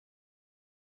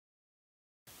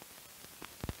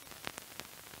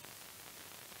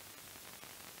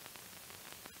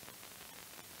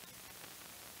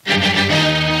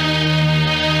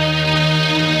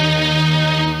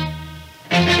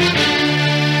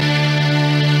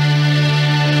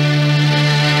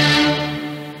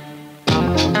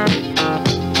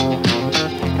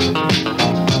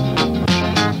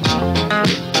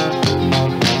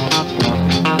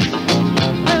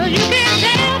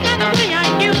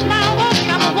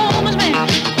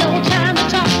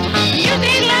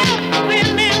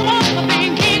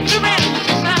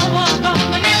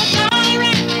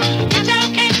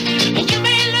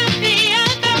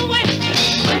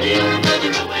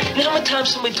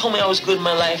told me I was good in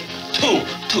my life?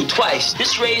 Twice.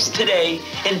 This raised today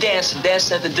and dancing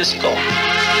at the disco.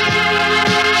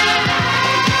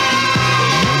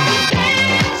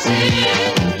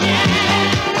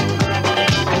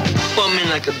 Well, I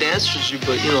mean, I could dance with you,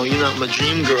 but, you know, you're not my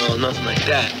dream girl or nothing like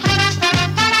that.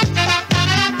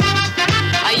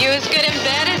 Are you as good in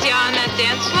bed as you are on that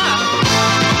dance floor?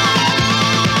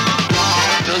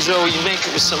 You know, Joe, you make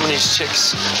it with some of these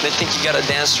chicks, they think you gotta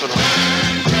dance with them.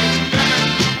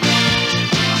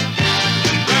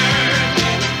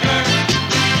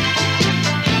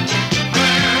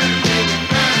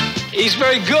 He's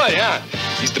very good, huh?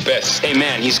 He's the best. Hey,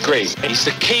 man, he's great. He's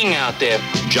the king out there.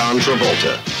 John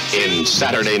Travolta in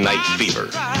Saturday Night Fever.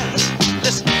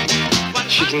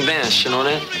 She can dance, you know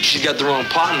that? She's got the wrong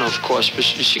partner, of course, but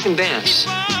she can dance.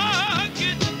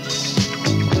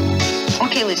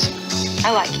 Okay, listen, I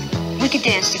like it. We could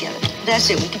dance together. That's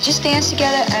it. We could just dance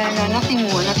together and nothing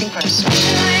more, nothing personal.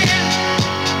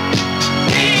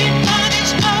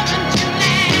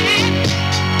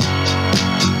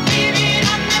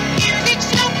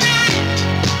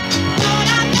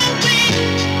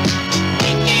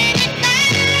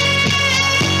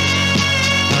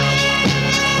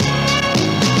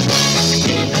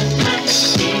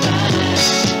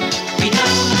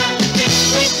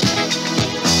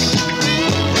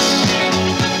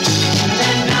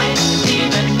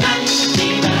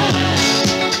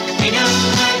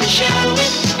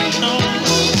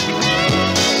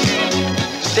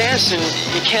 Dancing,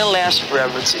 you can't last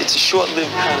forever. It's a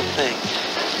short-lived kind of thing.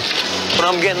 But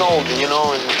I'm getting older, you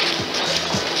know, and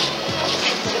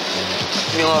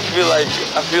you know, I feel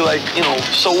like, you know,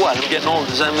 so what? I'm getting older.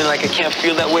 Does that mean like I can't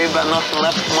feel that way about nothing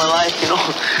left in my life? You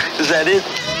know, is that it?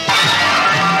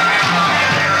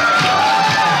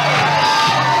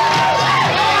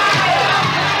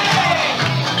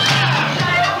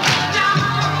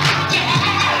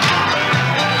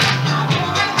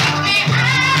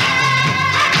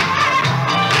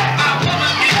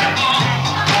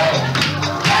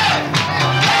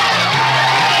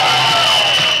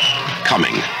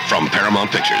 Coming from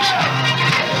Paramount Pictures.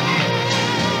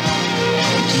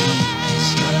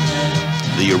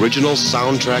 The original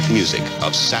soundtrack music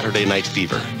of Saturday Night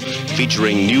Fever,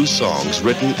 featuring new songs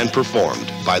written and performed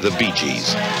by the Bee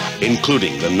Gees,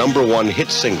 including the #1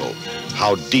 hit single,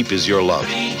 How Deep Is Your Love,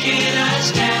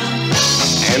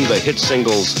 and the hit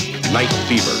singles Night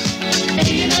Fever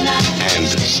and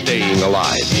Staying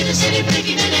Alive.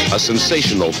 A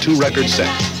sensational 2-record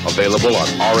set available on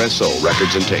RSO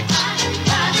Records and Tapes.